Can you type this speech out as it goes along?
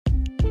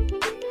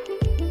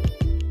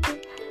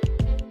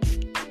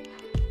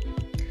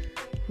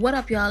What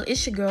up, y'all?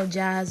 It's your girl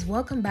Jazz.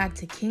 Welcome back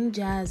to King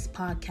Jazz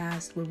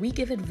Podcast, where we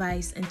give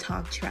advice and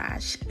talk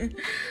trash.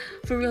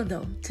 For real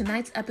though,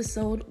 tonight's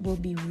episode will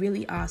be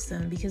really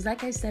awesome because,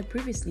 like I said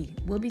previously,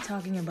 we'll be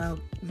talking about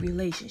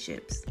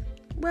relationships.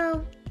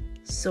 Well,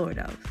 sort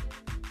of.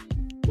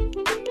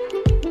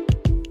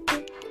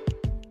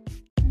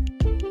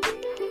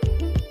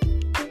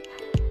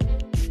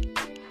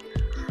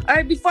 All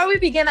right, before we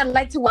begin, I'd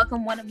like to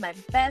welcome one of my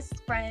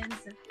best friends,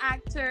 an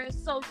actor,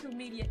 social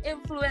media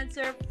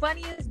influencer,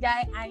 funniest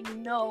guy I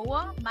know,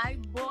 my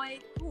boy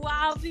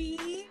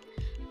Kwame.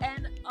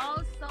 And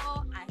also,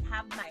 I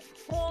have my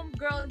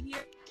homegirl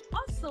here,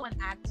 also an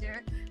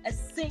actor, a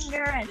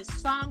singer, and a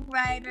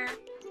songwriter,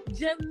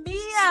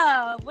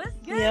 Jamia. What's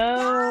good,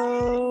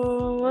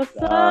 Yo, what's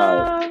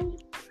up?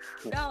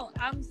 Yo,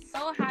 I'm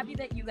so happy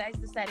that you guys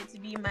decided to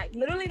be my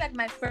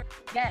first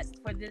guest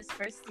for this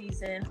first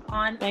season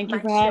on Thank my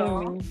you for show.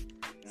 having me.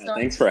 So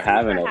Thanks for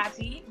having us.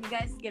 Happy. You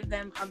guys give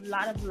them a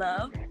lot of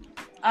love.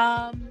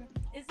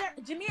 Is there,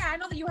 Jamia? I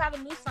know that you have a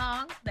new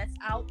song that's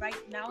out right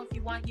now. If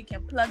you want, you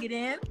can plug it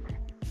in.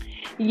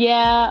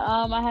 Yeah,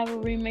 I have a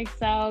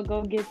remix out.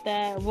 Go get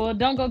that. Well,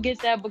 don't go get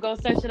that, but go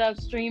search it up,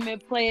 stream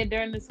it, play it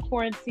during this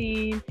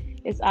quarantine.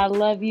 It's I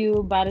Love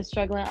You by the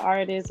Struggling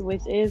Artist,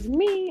 which is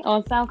me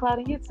on SoundCloud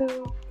and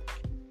YouTube.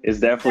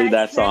 It's definitely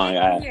that song.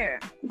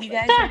 You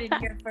guys heard it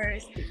here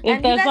first. Is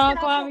that song,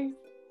 Kwame?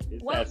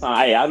 That song.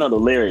 Hey, I know the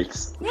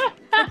lyrics.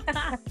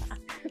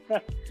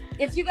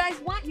 If you guys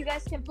want, you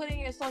guys can put in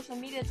your social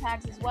media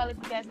tags as well if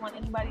you guys want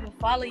anybody to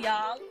follow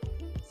y'all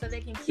so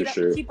they can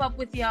keep up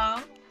with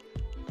y'all.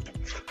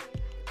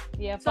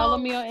 Yeah, follow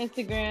me on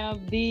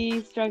Instagram,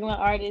 The Struggling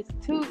Artist,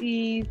 2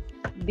 E's,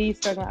 The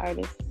Struggling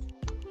Artist.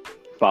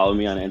 Follow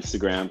me on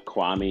Instagram,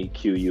 Kwame,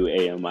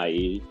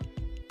 Quamie.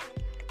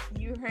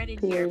 You heard it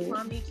here,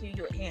 Kwame,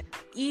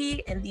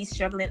 Quamie, and The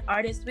Struggling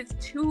Artist with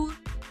 2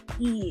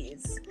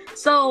 E's.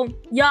 So,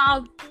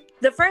 y'all,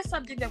 the first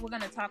subject that we're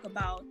going to talk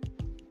about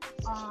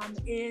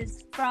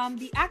is from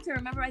the actor.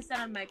 Remember I said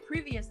on my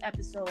previous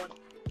episode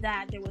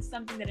that there was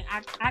something that an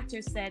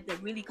actor said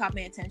that really caught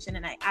my attention,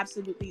 and I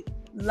absolutely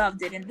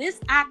loved it. And this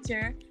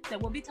actor that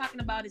we'll be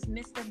talking about is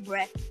Mr.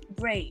 Brett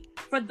Bray.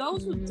 For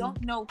those who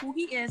don't know who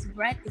he is,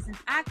 Brett is an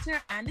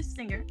actor and a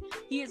singer.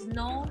 He is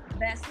known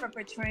best for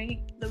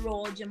portraying the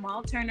role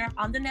Jamal Turner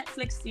on the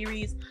Netflix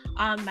series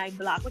On My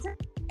Block, which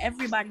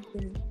everybody's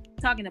been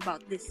talking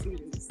about this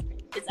series.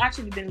 It's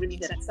actually been really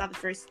good. I saw the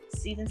first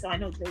season, so I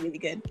know it's been really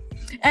good.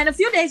 And a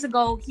few days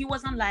ago, he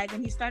was on live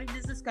and he started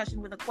this discussion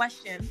with a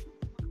question.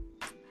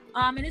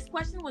 And his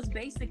question was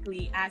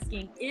basically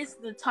asking, is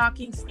the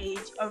talking stage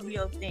a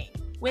real thing?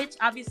 Which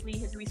obviously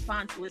his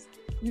response was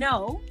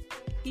no.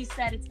 He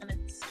said it's an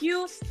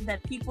excuse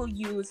that people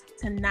use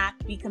to not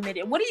be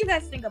committed. What do you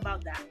guys think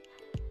about that?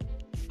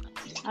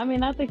 I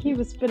mean, I think he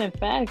was spitting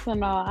facts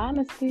in all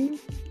honesty.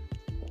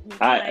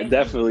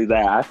 Definitely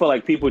that. I feel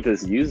like people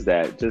just use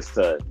that just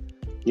to,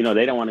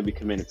 they don't want to be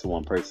committed to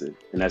one person.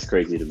 And that's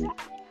crazy to me.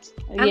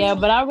 Yeah,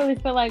 but I really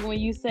feel like when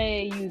you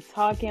say you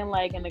talking,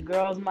 like in a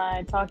girl's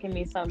mind, talking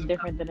means something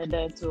different than it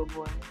does to a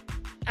boy.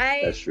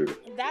 That's true.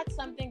 That's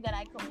something that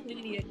I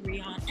completely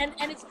agree on.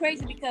 And it's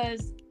crazy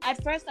because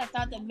at first I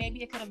thought that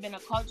maybe it could have been a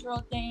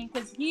cultural thing.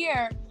 Because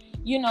here,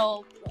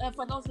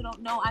 for those who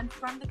don't know, I'm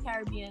from the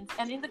Caribbean.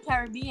 And in the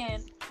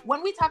Caribbean,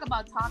 when we talk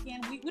about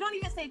talking, we don't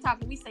even say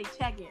talking, we say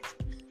checking.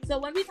 So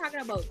when we're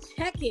talking about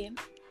checking,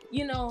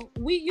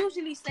 we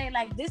usually say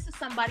like this is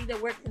somebody that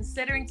we're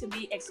considering to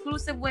be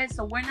exclusive with,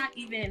 so we're not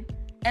even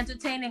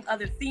entertaining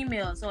other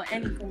females or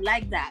anything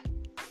like that.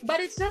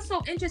 But it's just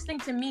so interesting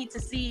to me to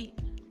see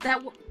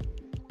that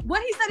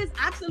what he said is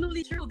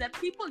absolutely true, that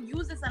people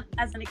use this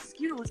as an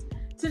excuse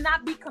to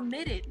not be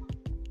committed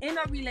in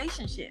a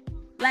relationship,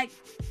 like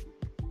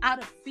out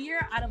of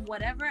fear, out of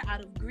whatever, out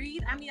of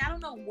greed. I mean, I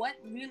don't know what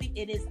really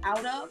it is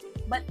out of,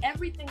 but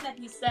everything that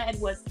he said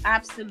was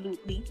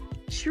absolutely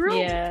true.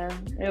 Yeah,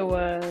 it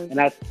was.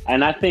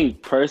 And I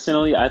think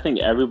personally,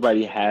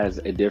 everybody has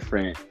a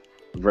different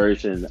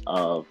version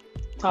of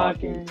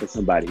talking to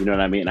somebody. You know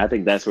what I mean? I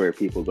think that's where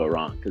people go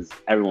wrong because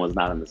everyone's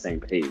not on the same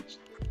page.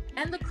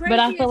 And but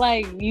I feel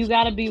like you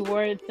got to be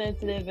word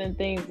sensitive and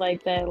things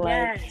like that.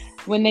 Like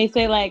when they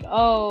say like,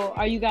 oh,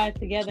 are you guys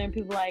together? And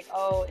people like,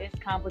 oh, it's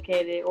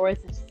complicated or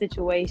it's a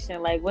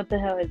situation. Like, what the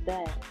hell is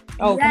that?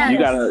 Oh, yes. You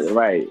gotta,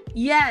 right.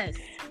 Yes.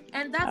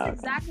 And that's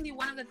exactly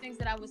one of the things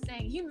that I was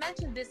saying. He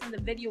mentioned this in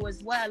the video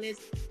as well, is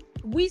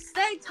we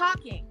say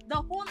talking. The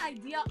whole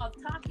idea of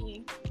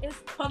talking is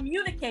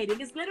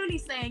communicating. It's literally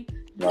saying,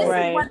 this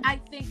is what I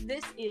think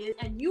this is,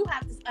 and you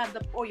have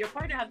to, or your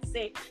partner have to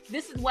say,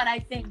 this is what I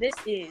think this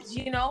is,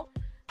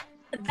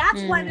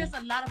 That's why there's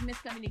a lot of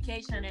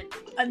miscommunication and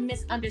a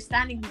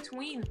misunderstanding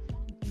between,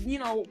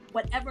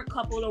 whatever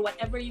couple or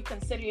whatever you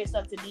consider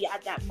yourself to be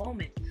at that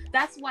moment.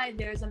 That's why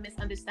there's a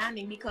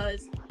misunderstanding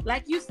because,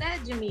 like you said,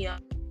 Jamia,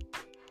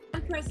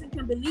 one person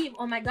can believe,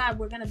 oh my God,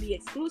 we're going to be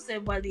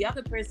exclusive, while the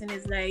other person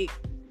is like,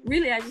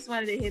 really, I just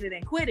wanted to hit it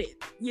and quit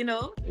it, you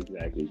know?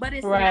 Exactly. But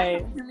it's right.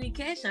 lack of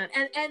communication.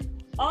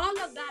 And all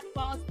of that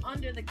falls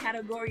under the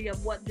category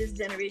of what this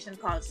generation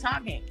calls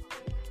talking.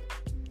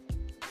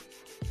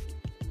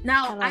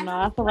 Now, I don't know.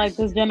 I feel like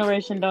this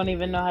generation don't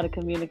even know how to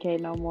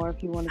communicate no more.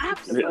 If you want to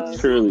keep it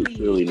It's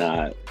truly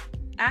not.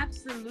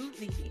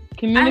 Absolutely.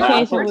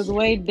 Communication was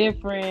way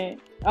different.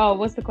 Oh,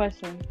 what's the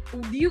question?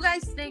 Do you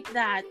guys think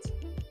that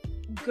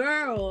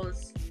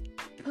girls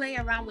play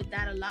around with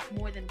that a lot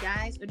more than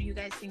guys, or do you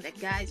guys think that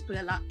guys play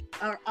a lot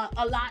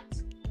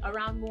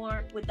around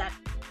more with that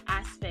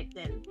aspect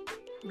than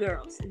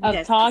girls?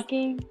 Of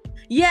talking?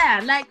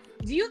 Yeah, like,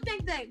 do you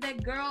think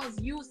that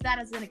girls use that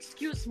as an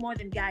excuse more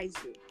than guys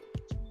do?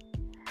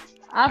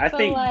 I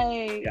feel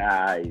like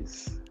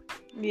guys.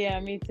 Yeah,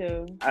 me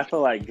too. I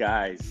feel like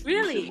guys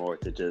really use it more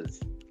to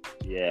just,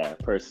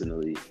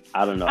 personally.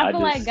 I don't know. I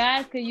feel like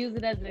guys could use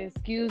it as an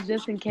excuse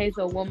just in case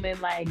a woman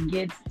like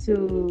gets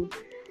too,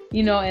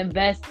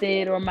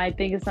 invested or might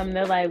think of something.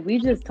 They're like, we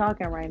just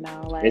talking right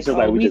now. Like, it's just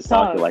like we just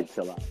talking, like,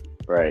 chill out.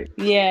 Right.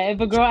 Yeah,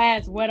 if a girl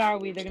asks, what are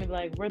we? They're going to be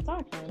like, we're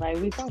talking. Like,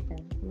 we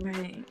talking.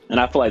 Right. And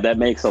I feel like that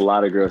makes a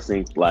lot of girls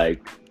think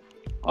like,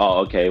 oh,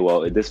 okay,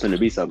 well, this finna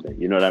be something.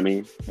 You know what I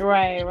mean?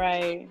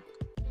 Right.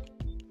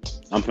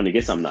 I'm finna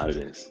get something out of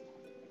this.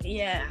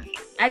 Yeah,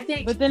 I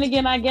think. But then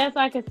again, I guess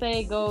I could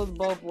say it goes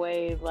both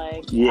ways.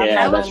 Like, yeah,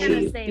 I'm that's not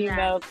true.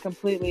 females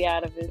completely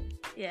out of it.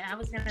 Yeah, I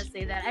was gonna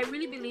say that. I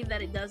really believe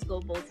that it does go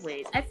both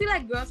ways. I feel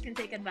like girls can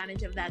take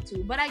advantage of that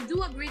too. But I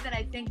do agree that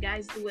I think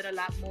guys do it a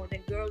lot more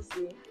than girls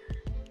do.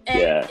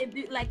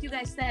 And like you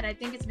guys said, I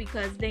think it's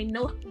because they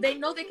know they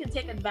can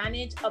take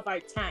advantage of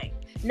our time,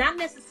 not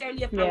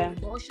necessarily of our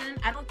emotion.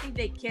 I don't think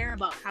they care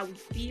about how we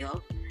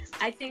feel.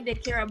 I think they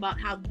care about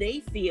how they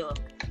feel,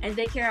 and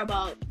they care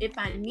about, if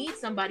I need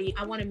somebody,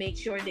 I want to make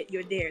sure that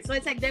you're there. So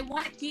it's like they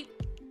want to keep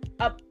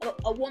a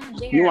woman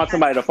there. You want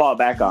somebody to fall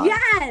back on.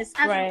 Yes,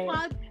 right.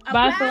 But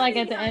I feel like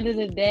at the end of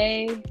the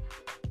day,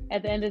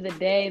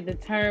 the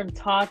term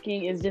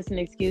talking is just an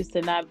excuse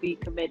to not be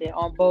committed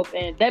on both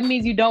ends. That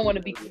means you don't want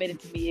to be committed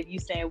to me if you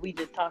saying we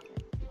just talking.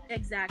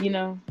 Exactly.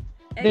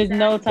 There's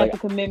no type of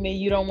commitment.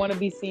 You don't want to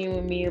be seen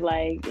with me.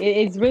 Like,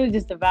 it's really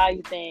just a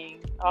value thing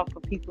off of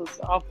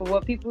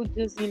what people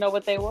just,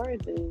 what their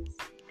words is.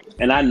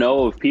 And I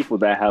know of people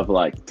that have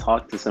like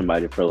talked to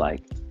somebody for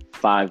like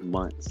 5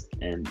 months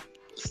and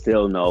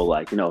still no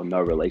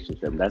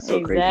relationship. That's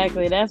so crazy.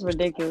 Exactly. That's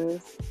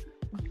ridiculous.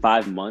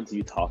 5 months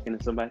you talking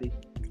to somebody?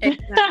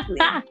 Exactly.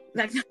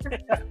 Like,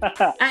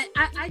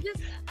 I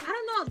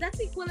don't know. That's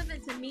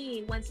equivalent to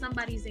me when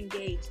somebody's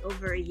engaged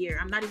over a year.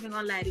 I'm not even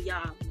gonna lie to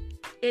y'all.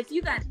 If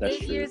you got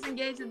 8 years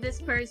engaged with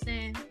this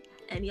person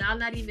and y'all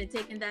not even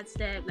taking that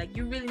step, like,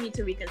 you really need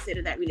to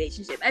reconsider that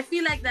relationship. I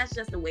feel like that's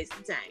just a waste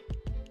of time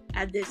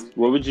at this point.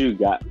 What would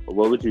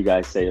you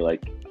guys say,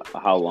 like,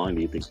 how long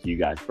do you think you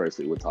guys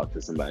personally would talk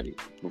to somebody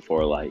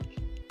before, like,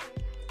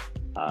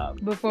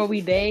 before we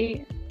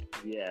date?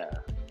 Yeah.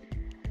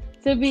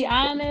 To be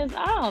honest,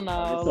 I don't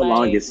know.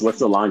 What's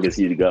the longest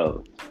you'd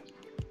go?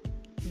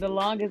 The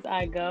longest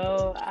I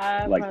go,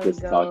 I like probably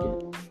just go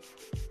talking.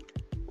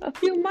 A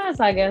few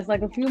months, I guess,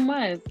 like a few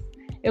months.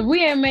 If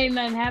we ain't made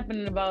nothing happen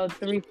in about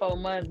 3-4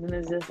 months, then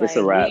it's just like, it's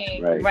a wrap,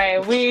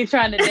 right? We ain't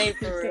trying to date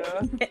for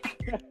real.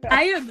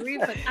 I agree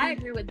with that. I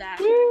agree with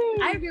that.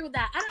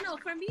 I don't know.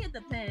 For me, it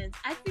depends.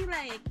 I feel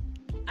like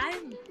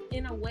I'm,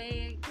 in a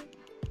way,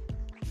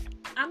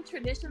 I'm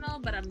traditional,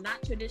 but I'm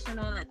not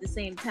traditional at the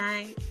same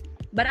time.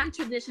 But I'm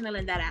traditional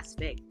in that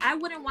aspect. I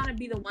wouldn't want to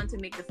be the one to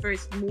make the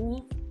first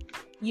move,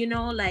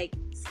 like,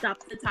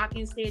 stop the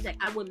talking stage. Like,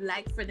 I would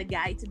like for the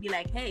guy to be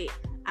like, hey,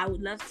 I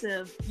would love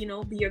to,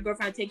 be your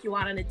girlfriend, take you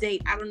out on a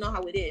date. I don't know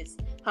how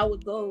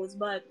it goes,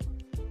 but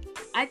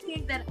I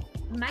think that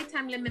my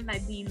time limit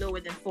might be lower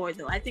than 4,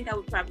 though. I think I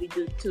would probably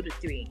do 2 to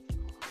 3.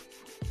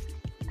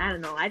 I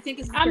don't know. I think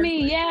it's.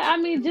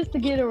 Just to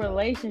get a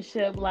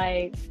relationship,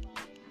 like,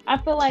 I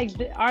feel like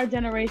our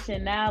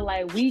generation now,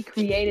 like, we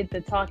created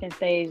the talking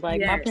stage.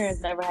 Like, my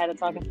parents never had a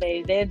talking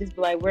stage. They'd just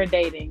be like, we're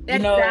dating,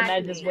 and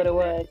that's just what it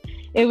was.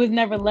 It was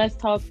never let's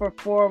talk for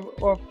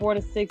 4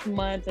 to 6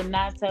 months and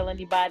not tell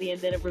anybody,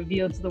 and then it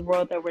revealed to the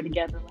world that we're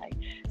together. Like,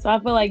 so I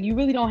feel like you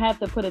really don't have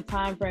to put a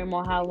time frame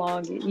on how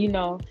long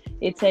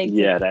it takes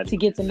to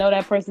get to know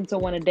that person to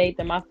want to date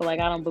them. I feel like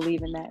I don't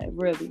believe in that,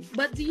 really.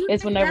 But do you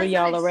it's think whenever that's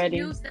y'all an are ready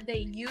excuse that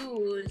they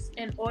use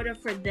in order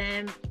for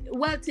them,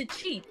 to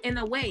cheat in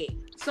a way,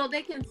 so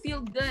they can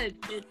feel good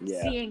with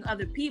seeing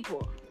other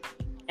people?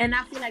 And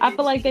I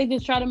feel like they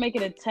just try to make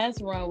it a test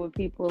run with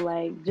people,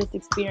 like, just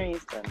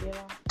experience them,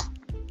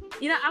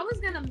 I was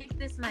going to make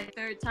this my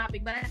third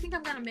topic, but I think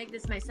I'm going to make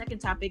this my second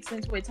topic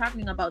since we're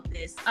talking about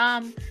this.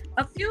 A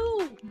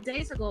few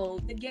days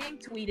ago, The Game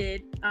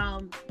tweeted,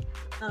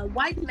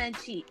 why do men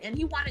cheat? And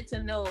he wanted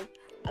to know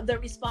the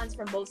response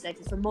from both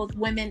sexes, from both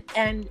women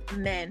and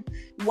men.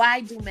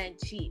 Why do men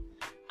cheat?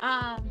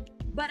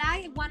 But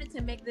I wanted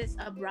to make this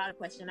a broader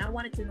question. I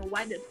wanted to know,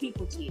 why do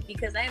people cheat?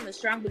 Because I am a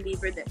strong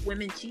believer that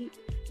women cheat,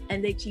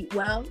 and they cheat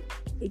well.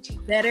 They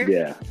cheat better.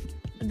 Yeah.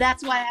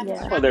 That's why I'm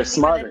Yeah. Oh, they're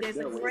smarter. that there's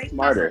They're a way great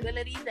smarter.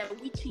 possibility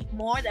that we cheat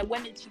more, that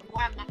women cheat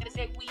more. I'm not gonna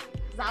say we,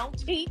 'cause I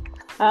don't cheat,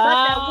 but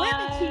that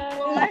women cheat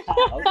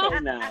more. Okay,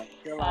 now.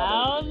 Chill I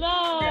out don't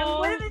That know.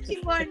 women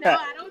cheat more. No,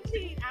 I don't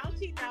cheat. I don't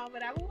cheat now,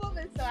 but I'm a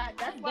woman, so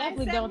that's why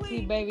Definitely I said don't we.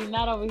 cheat, baby.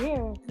 Not over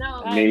here.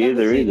 No, I Me ain't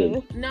never either,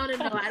 either. cheated. no,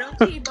 I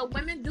don't cheat, but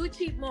women do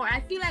cheat more. I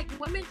feel like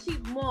women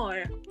cheat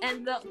more,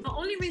 and the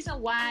only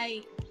reason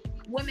why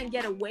women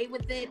get away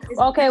with it is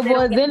Okay, because they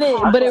well don't get then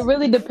caught. but it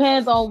really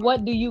depends on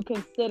what do you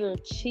consider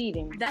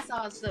cheating. That's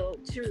also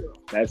true.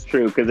 That's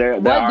true, because there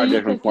What are do you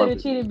different consider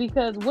forms. cheating?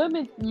 Because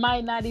women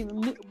might not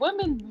even.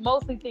 Women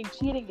mostly think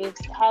cheating is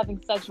having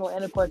sexual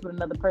intercourse with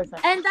another person.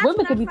 And that's Women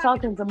what could I'm be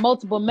talking talking to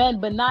multiple men,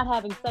 but not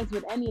having sex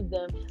with any of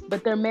them.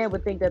 But their man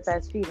would think that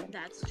that's cheating.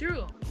 That's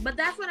true. But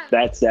that's what I'm.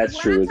 That's when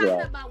true I'm as talking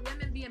well. about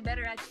women being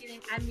better at cheating,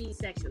 I mean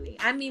sexually.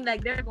 I mean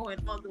like they're going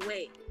all the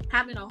way,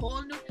 having a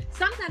whole new.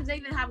 Sometimes they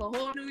even have a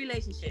whole new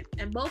relationship,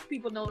 and both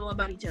people don't know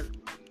about each other.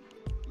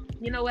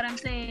 You know what I'm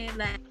saying?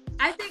 Like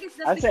I think it's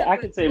just I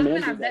could say men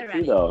women do are better that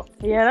at too, it. though.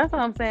 Yeah, that's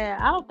what I'm saying.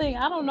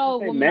 I don't know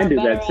if I think women men are do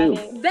better that too. at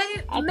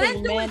it. I Men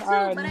think do men it too,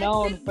 are but I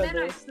known think for men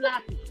are this.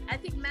 sloppy. I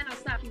think men are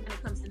sloppy when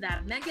it comes to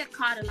that. Men get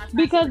caught a lot faster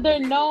Because than they're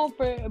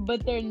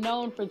women.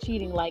 known for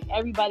cheating. Like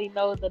everybody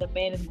knows that a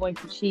man is going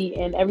to cheat,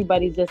 and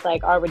everybody's just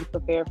like already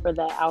prepared for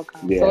that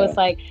outcome. So Yeah. it's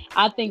like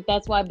I think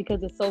that's why,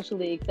 because it's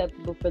socially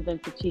acceptable for them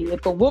to cheat.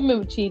 If a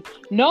woman cheats,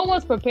 no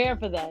one's prepared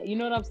for that. You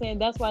know what I'm saying?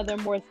 That's why they're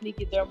more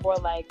sneaky. They're more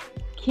like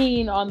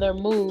keen on their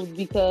moves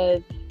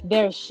because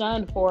they're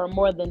shunned for it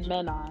more than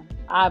men are.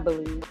 I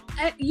believe.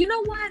 You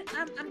know what?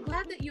 I'm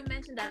glad that you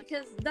mentioned that,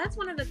 because that's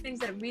one of the things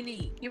that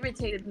really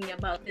irritated me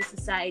about this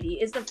society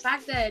is the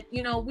fact that,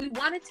 you know, we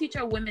want to teach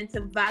our women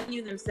to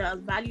value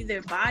themselves, value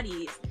their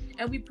bodies,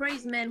 and we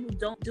praise men who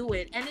don't do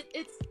it. And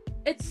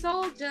it's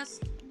so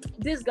just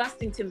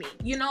disgusting to me,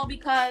 you know,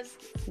 because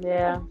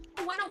Yeah.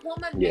 when a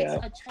woman makes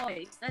a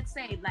choice, let's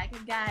say like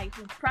a guy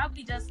who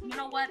probably just, you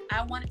know what,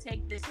 I want to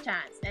take this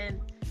chance and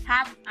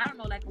have, I don't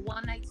know, like a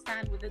one night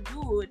stand with a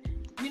dude,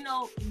 you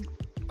know,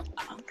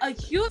 a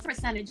huge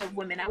percentage of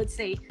women, I would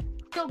say,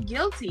 feel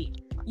guilty,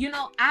 you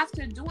know,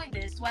 after doing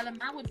this, while a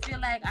man would feel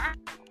like,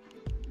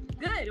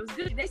 good, it was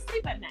good, they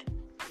sleep at night,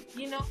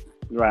 you know.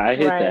 Right, I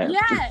hate that.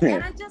 Yeah,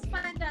 and I just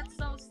find that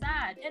so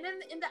sad. And then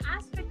in the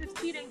aspect of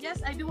cheating,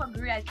 yes, I do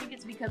agree. I think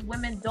it's because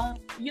women don't,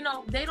 you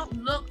know, they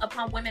don't look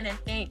upon women and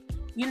think,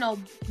 you know,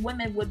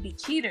 women would be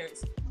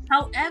cheaters.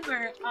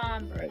 However,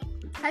 Right.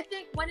 I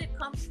think when it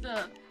comes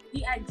to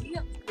the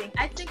idea of cheating,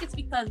 I think it's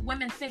because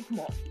women think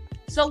more.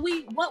 So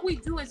what we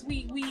do is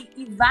we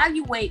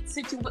evaluate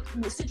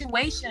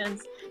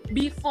situations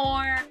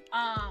before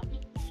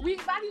we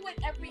evaluate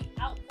every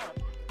outcome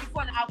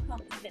before the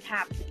outcome even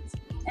happens.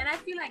 And I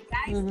feel like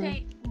guys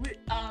take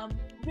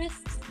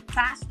risks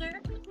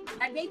faster.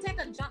 Like they take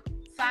a jump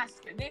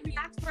faster. They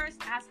react first,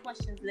 ask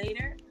questions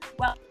later.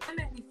 Well,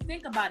 women, we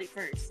think about it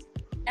first,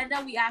 and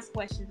then we ask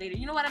questions later.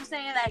 You know what I'm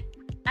saying? Like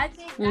I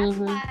think that's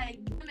why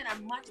women are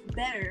much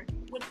better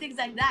with things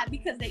like that,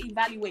 because they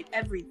evaluate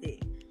everything.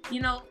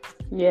 You know?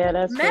 Yeah,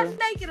 that's men true.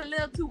 make it a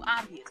little too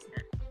obvious,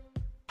 man.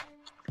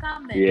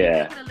 Some men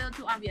Yeah. make it a little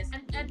too obvious.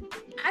 And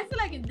I feel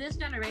like in this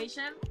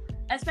generation,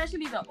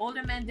 especially the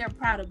older men, they're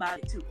proud about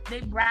it too.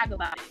 They brag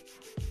about it,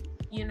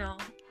 you know,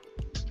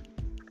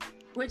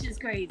 which is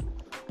crazy.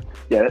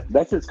 Yeah,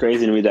 that's just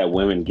crazy to me that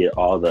women get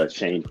all the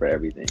shame for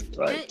everything.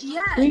 Like,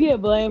 We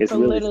get blamed It's for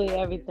really literally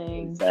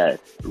everything. sad,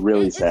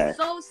 really It's sad.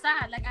 so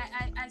sad. Like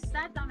I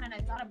sat down and I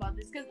thought about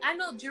this, because I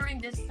know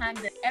during this time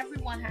that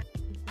everyone has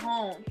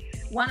home.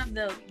 One of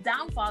the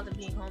downfalls of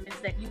being home is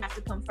that you have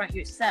to confront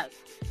yourself.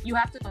 You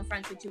have to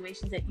confront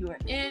situations that you are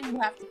in.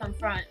 You have to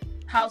confront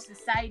how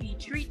society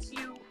treats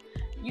you.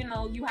 You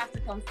know, you have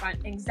to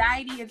confront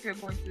anxiety if you're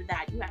going through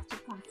that. You have to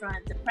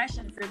confront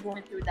depression if you're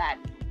going through that.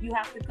 You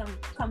have to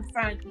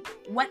confront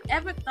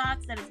whatever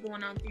thoughts that is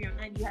going on through your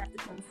mind. You have to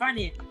confront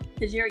it,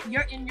 because you're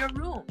in your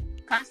room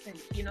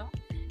constantly, you know.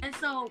 And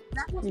so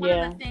that was one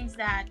of the things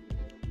that,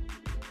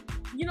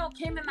 you know,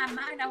 came in my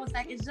mind. I was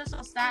like, it's just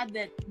so sad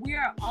that we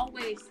are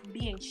always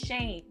being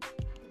shamed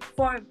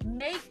for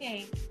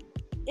making,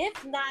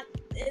 if not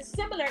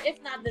similar,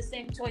 if not the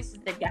same choices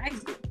that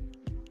guys do,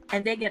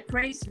 and they get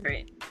praised for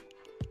it.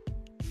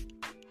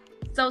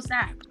 So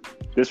sad.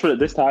 This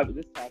topic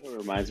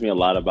reminds me a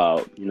lot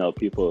about, you know,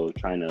 people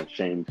trying to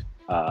shame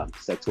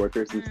sex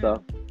workers and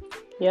stuff.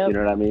 Yep. You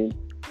know what I mean?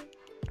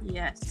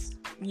 Yes.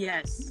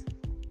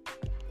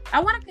 I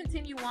want to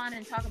continue on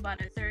and talk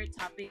about a third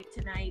topic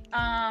tonight.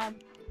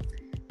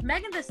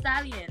 Megan Thee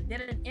Stallion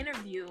did an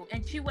interview,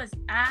 and she was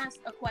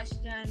asked a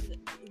question.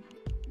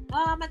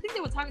 I think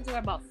they were talking to her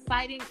about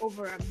fighting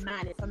over a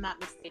man, if I'm not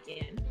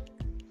mistaken.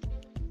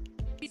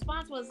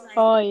 Response was like,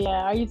 oh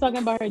yeah, are you talking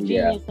about her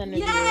Genius interview?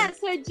 Yes,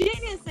 her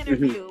Genius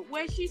interview,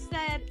 where she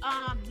said,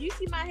 do you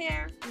see my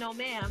hair? No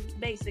ma'am,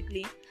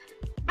 basically.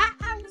 I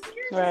was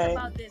curious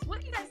about this.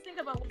 What do you guys think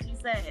about what she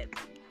said?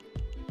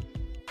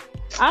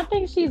 I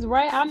think she's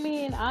right. I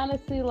mean,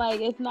 honestly,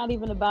 like, it's not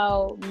even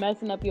about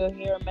messing up your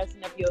hair or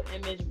messing up your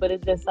image, but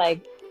it's just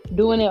like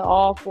doing it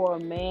all for a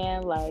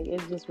man, like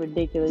it's just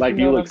ridiculous. Like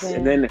you know look,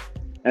 and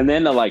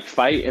then to like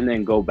fight and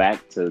then go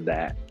back to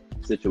that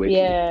situation.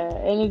 Yeah,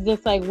 and it's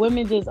just like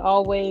women just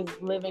always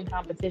live in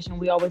competition.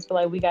 We always feel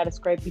like we got to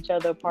scrape each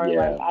other apart.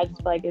 Yeah. Like I just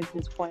feel like it's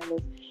just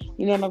pointless.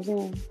 You know what I'm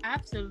saying?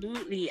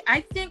 Absolutely.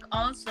 I think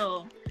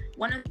also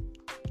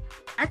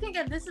I think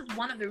that this is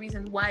one of the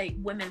reasons why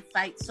women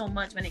fight so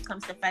much when it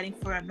comes to fighting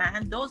for a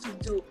man. Those who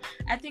do,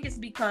 I think it's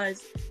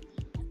because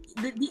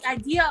the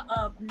idea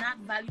of not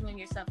valuing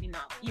yourself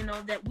enough, you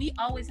know, that we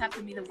always have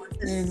to be the ones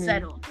to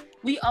settle.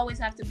 We always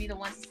have to be the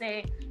ones to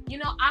say, you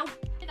know, I want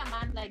a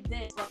man like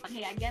this, but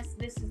hey, I guess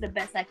this is the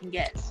best I can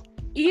get.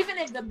 Even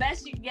if the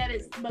best you get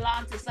is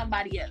belong to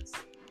somebody else,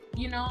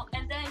 you know.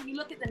 And then you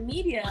look at the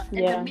media,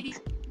 and the media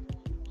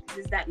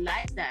is that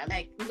lifestyle.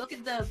 Like, look at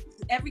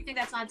everything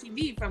that's on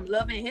TV, from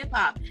Love and Hip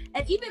Hop,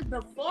 and even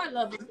before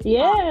Love and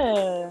Hip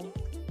Hop.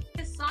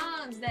 The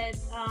songs that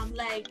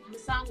like the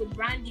song with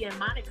Brandy and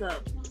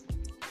Monica,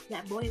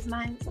 That Boy Is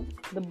Mine.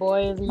 The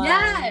Boy Is Mine.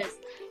 Yes.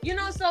 You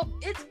know, so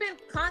it's been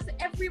constant.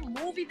 Every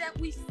movie that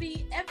we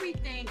see,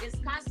 everything is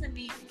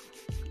constantly.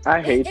 I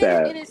hate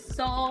that. It is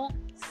so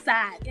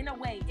sad. In a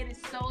way, it is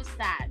so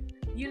sad.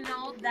 You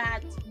know,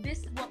 that this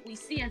is what we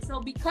see. And so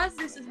because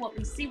this is what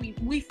we see,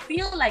 we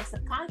feel like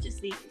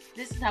subconsciously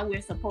this is how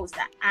we're supposed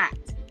to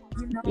act.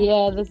 You know?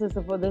 Yeah, this is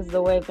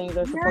the way things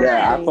are supposed to be.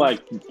 Yeah, I feel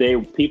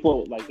like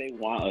people they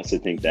want us to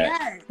think that.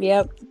 Yes.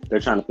 Yep. They're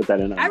trying to put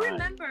that in our mind. I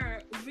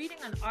remember reading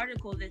an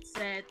article that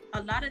said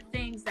a lot of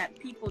things that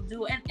people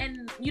do,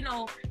 and you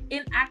know,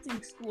 in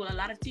acting school, a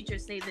lot of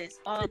teachers say this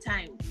all the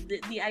time.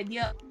 The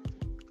idea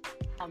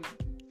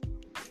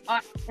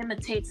art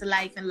imitates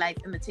life and life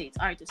imitates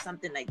art, or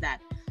something like that.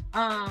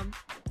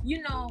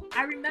 You know,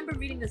 I remember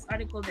reading this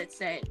article that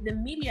said the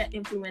media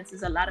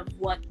influences a lot of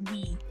what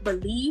we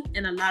believe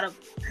and a lot of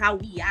how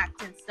we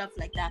act and stuff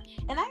like that.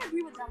 And I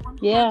agree with that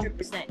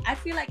 100%. I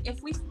feel like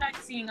if we start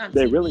seeing on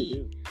TV, really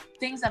do.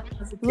 Things of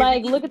positivity.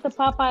 Like, look at the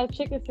Popeye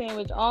chicken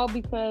sandwich. All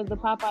because the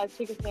Popeye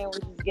chicken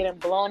sandwich is getting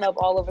blown up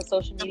all over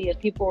social media.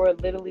 People were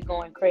literally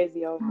going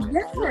crazy over it.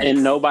 Yes.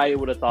 And nobody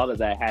would have thought of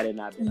that had it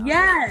not been.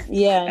 Yes.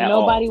 Yeah,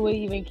 nobody would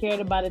even cared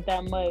about it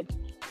that much.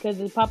 Because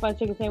the Popeye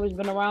chicken sandwich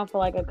been around for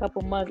like a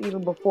couple months,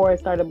 even before it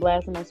started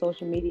blasting on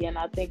social media. And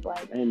I think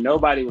and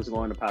nobody was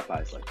going to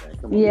Popeyes like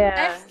that. Come on.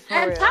 Yeah.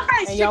 And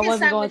Popeye's chicken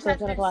sandwich has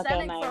been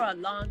selling for a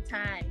long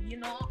time. You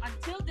know,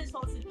 until this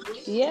whole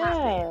situation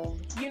happened.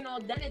 You know,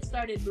 then it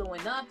started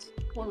blowing up to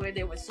the point where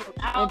they were sold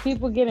out. And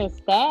people getting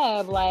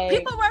stabbed. Like,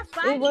 people were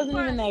fighting. It wasn't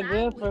even that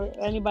good for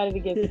anybody to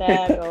get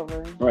stabbed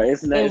over. Right.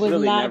 It was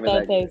really not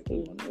that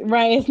tasty.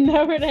 Right. It's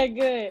never that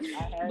good.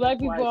 Black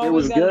people always it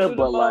was good,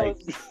 but like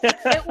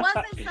it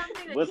wasn't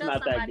something to kill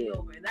somebody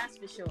over. That's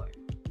for sure.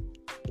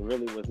 It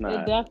really was not.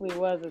 It definitely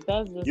wasn't.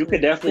 That's just you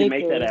could definitely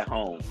make that at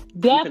home.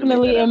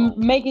 Definitely, and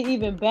make it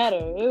even better.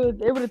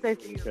 It would have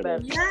tasted even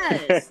better.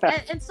 Yes,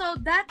 and so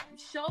that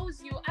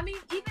shows you. I mean,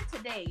 even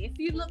today, if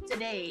you look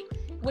today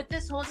with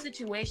this whole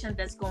situation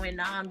that's going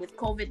on with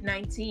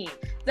COVID-19,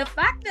 the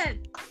fact that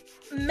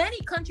many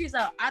countries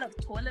are out of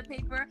toilet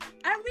paper,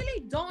 I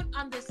really don't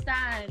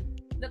understand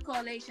the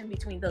correlation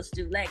between those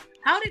two. Like,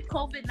 how did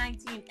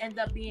COVID-19 end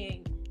up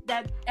being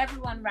that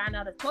everyone ran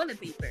out of toilet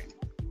paper?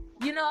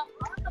 You know,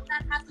 all of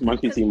that has to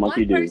monkey see,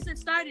 monkey do. One person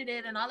started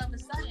it, and all of a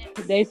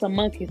sudden, they some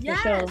monkeys for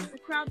sure. The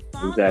crowd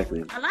followed.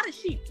 Exactly. A lot of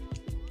sheep.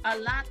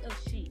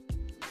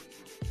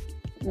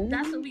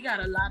 That's what we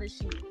got. A lot of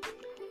sheep.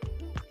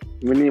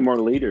 We need more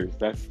leaders.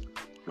 That's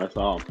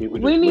all. People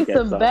we need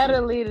some better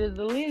leaders.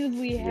 The leaders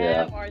we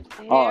have are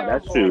terrible. Oh,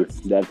 that's true.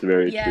 That's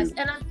very true. Yes,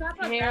 and on top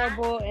of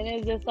terrible. And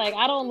it's just like,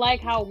 I don't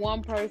like how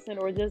one person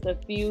or just a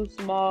few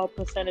small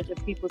percentage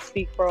of people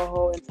speak for a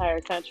whole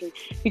entire country.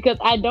 Because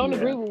I don't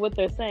agree with what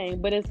they're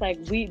saying, but it's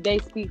like they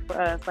speak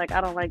for us. Like,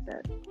 I don't like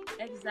that.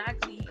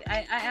 Exactly.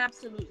 I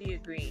absolutely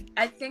agree.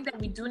 I think that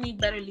we do need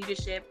better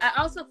leadership. I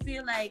also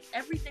feel like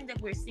everything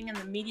that we're seeing in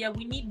the media,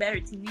 we need better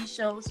TV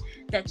shows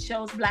that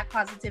shows Black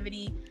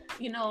positivity.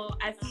 You know,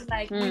 I feel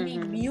like we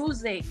need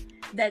music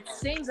that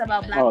sings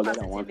about Black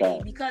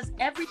positivity, because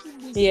everything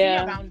we see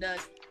around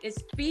us is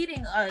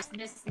feeding us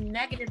this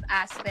negative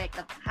aspect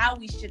of how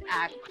we should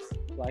act.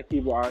 Black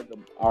people are the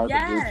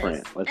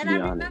blueprint. Let's be honest. And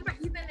I remember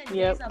even in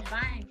days of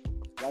Vine,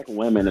 Black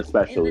women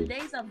especially. In the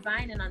days of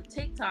Vine and on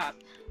TikTok,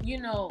 you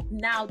know,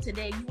 now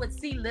today you would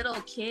see little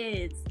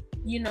kids,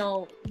 you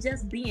know,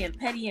 just being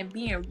petty and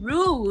being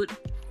rude.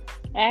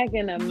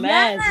 Acting a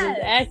mess.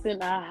 Just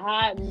acting a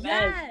hot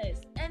mess.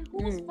 Yes. And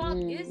whose fault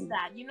is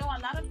that? You know, a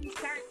lot of these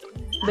parents.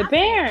 The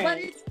parents. But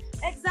it's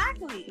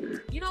exactly.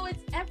 You know,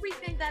 it's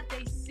everything that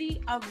they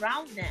see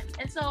around them.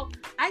 And so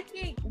I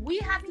think we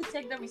have to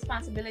take the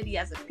responsibility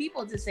as a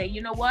people to say,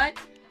 you know what?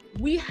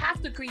 We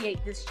have to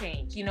create this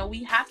change. You know,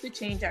 we have to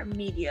change our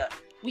media.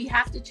 We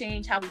have to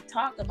change how we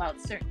talk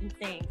about certain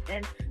things.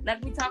 And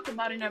like we talked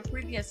about in our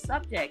previous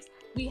subjects,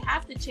 we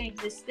have to change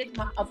the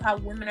stigma of how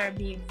women are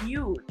being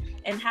viewed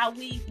and how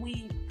we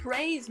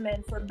praise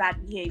men for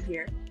bad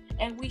behavior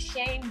and we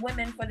shame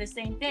women for the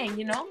same thing,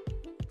 you know?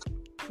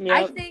 Yep.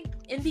 I think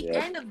in the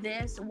end of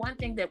this, one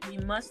thing that we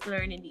must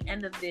learn in the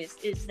end of this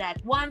is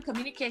that 1,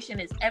 communication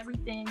is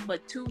everything,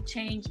 but 2,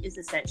 change is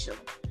essential,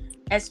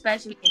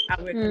 especially in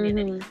our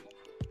community.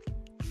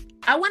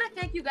 I want to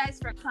thank you guys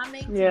for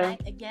coming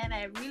tonight. Again,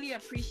 I really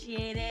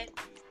appreciate it.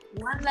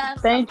 One love.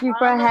 Thank you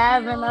for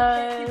having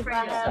us. It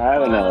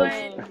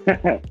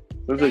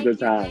was a good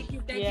time. Thank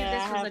you.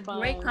 This was a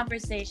great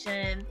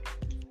conversation.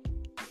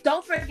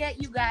 Don't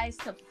forget, you guys,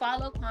 to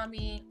follow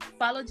Kwame,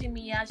 follow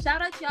Jamia.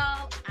 Shout out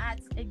y'all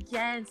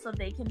again so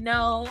they can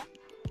know.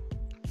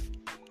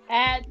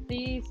 At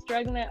the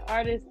Struggling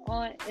Artist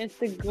on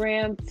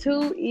Instagram,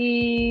 2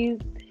 E's.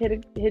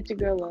 Hit your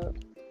girl up.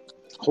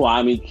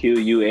 Kwame,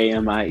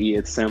 Quamie.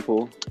 It's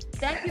simple.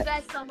 Thank you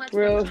guys so much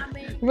for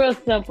coming. Real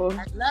simple.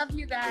 I love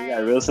you guys. Yeah,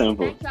 real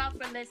simple. Thank y'all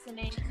for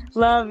listening.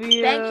 Love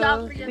you. Thank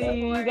y'all for your support.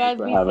 You guys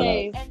be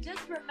safe. And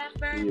just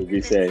remember, you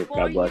be safe.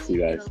 God bless you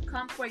guys. It'll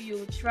come for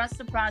you. Trust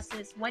the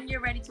process. When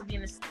you're ready to be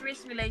in a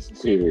serious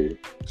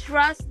relationship,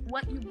 trust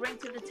what you bring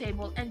to the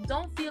table, and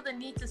don't feel the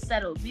need to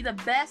settle. Be the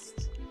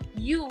best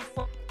you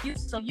for you,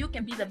 so you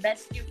can be the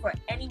best you for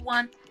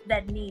anyone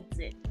that needs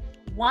it.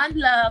 One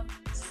love.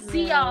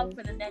 See y'all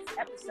for the next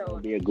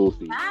episode. Be a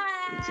goofy.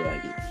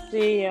 Bye.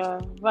 See ya.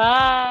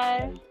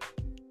 Bye.